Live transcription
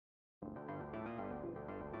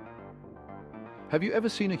Have you ever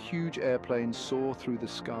seen a huge airplane soar through the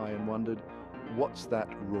sky and wondered, what's that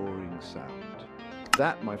roaring sound?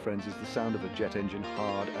 That, my friends, is the sound of a jet engine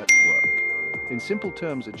hard at work. In simple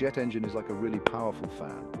terms, a jet engine is like a really powerful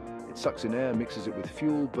fan. It sucks in air, mixes it with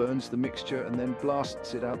fuel, burns the mixture, and then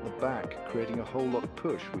blasts it out the back, creating a whole lot of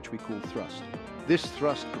push, which we call thrust. This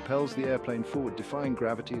thrust propels the airplane forward, defying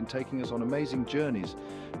gravity and taking us on amazing journeys.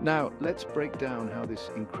 Now, let's break down how this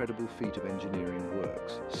incredible feat of engineering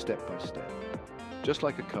works, step by step. Just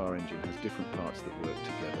like a car engine has different parts that work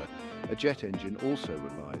together, a jet engine also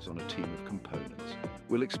relies on a team of components.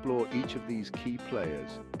 We'll explore each of these key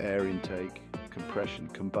players: air intake, compression,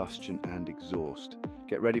 combustion, and exhaust.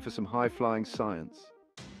 Get ready for some high-flying science.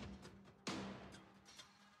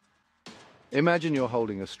 Imagine you're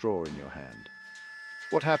holding a straw in your hand.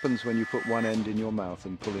 What happens when you put one end in your mouth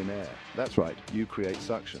and pull in air? That's right, you create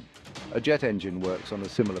suction. A jet engine works on a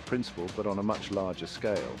similar principle, but on a much larger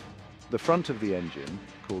scale. The front of the engine,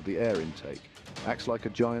 called the air intake, acts like a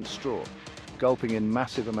giant straw, gulping in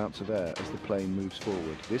massive amounts of air as the plane moves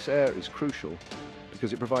forward. This air is crucial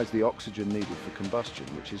because it provides the oxygen needed for combustion,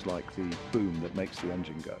 which is like the boom that makes the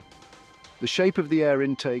engine go. The shape of the air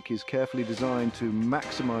intake is carefully designed to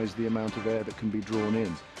maximize the amount of air that can be drawn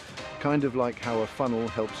in, kind of like how a funnel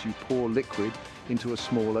helps you pour liquid into a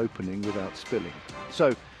small opening without spilling.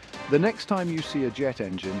 So, the next time you see a jet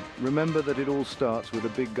engine, remember that it all starts with a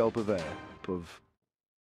big gulp of air.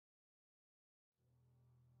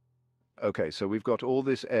 Okay, so we've got all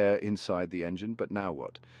this air inside the engine, but now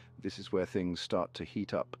what? This is where things start to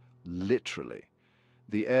heat up, literally.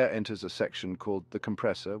 The air enters a section called the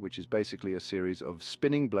compressor, which is basically a series of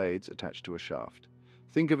spinning blades attached to a shaft.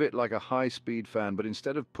 Think of it like a high-speed fan, but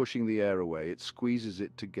instead of pushing the air away, it squeezes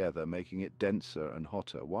it together, making it denser and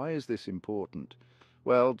hotter. Why is this important?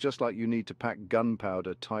 Well, just like you need to pack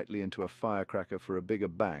gunpowder tightly into a firecracker for a bigger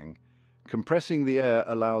bang, compressing the air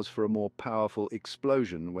allows for a more powerful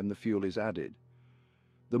explosion when the fuel is added.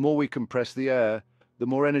 The more we compress the air, the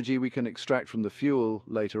more energy we can extract from the fuel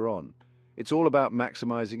later on. It's all about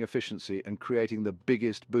maximizing efficiency and creating the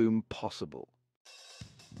biggest boom possible.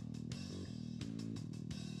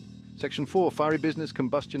 Section 4, Fiery Business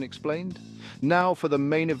Combustion Explained. Now for the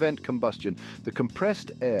main event, combustion. The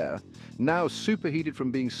compressed air, now superheated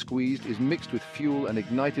from being squeezed, is mixed with fuel and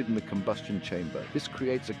ignited in the combustion chamber. This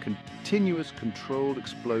creates a continuous controlled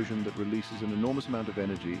explosion that releases an enormous amount of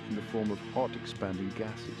energy in the form of hot expanding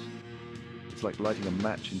gases. It's like lighting a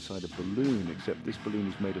match inside a balloon, except this balloon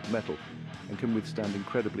is made of metal and can withstand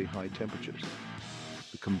incredibly high temperatures.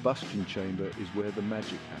 The combustion chamber is where the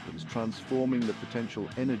magic happens, transforming the potential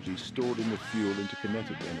energy stored in the fuel into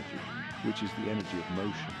kinetic energy, which is the energy of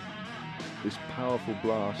motion. This powerful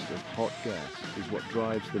blast of hot gas is what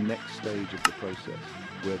drives the next stage of the process,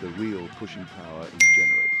 where the real pushing power is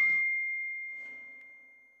generated.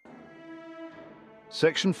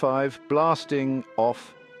 Section 5, Blasting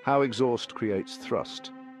Off, How Exhaust Creates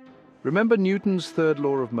Thrust. Remember Newton's third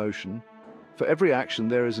law of motion? For every action,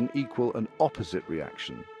 there is an equal and opposite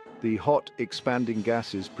reaction. The hot, expanding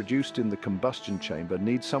gases produced in the combustion chamber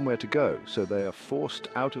need somewhere to go, so they are forced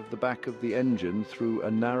out of the back of the engine through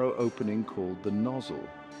a narrow opening called the nozzle.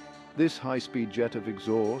 This high-speed jet of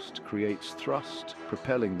exhaust creates thrust,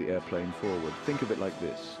 propelling the airplane forward. Think of it like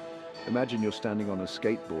this. Imagine you're standing on a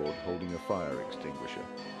skateboard holding a fire extinguisher.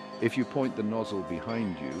 If you point the nozzle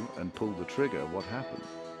behind you and pull the trigger, what happens?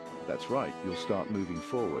 That's right, you'll start moving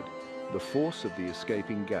forward. The force of the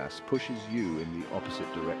escaping gas pushes you in the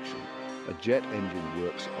opposite direction. A jet engine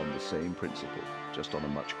works on the same principle, just on a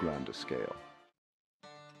much grander scale.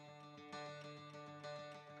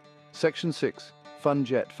 Section 6,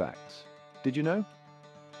 Funjet Facts. Did you know?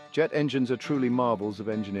 Jet engines are truly marvels of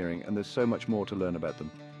engineering, and there's so much more to learn about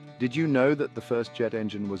them. Did you know that the first jet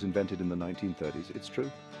engine was invented in the 1930s? It's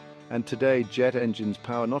true. And today, jet engines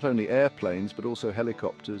power not only airplanes, but also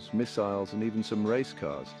helicopters, missiles, and even some race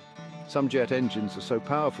cars. Some jet engines are so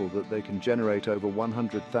powerful that they can generate over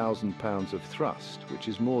 100,000 pounds of thrust, which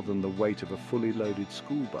is more than the weight of a fully loaded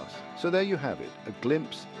school bus. So there you have it, a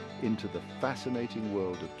glimpse into the fascinating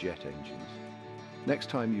world of jet engines. Next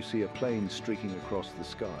time you see a plane streaking across the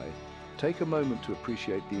sky, take a moment to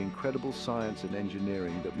appreciate the incredible science and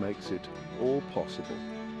engineering that makes it all possible.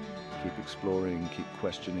 Keep exploring, keep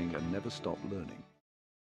questioning, and never stop learning.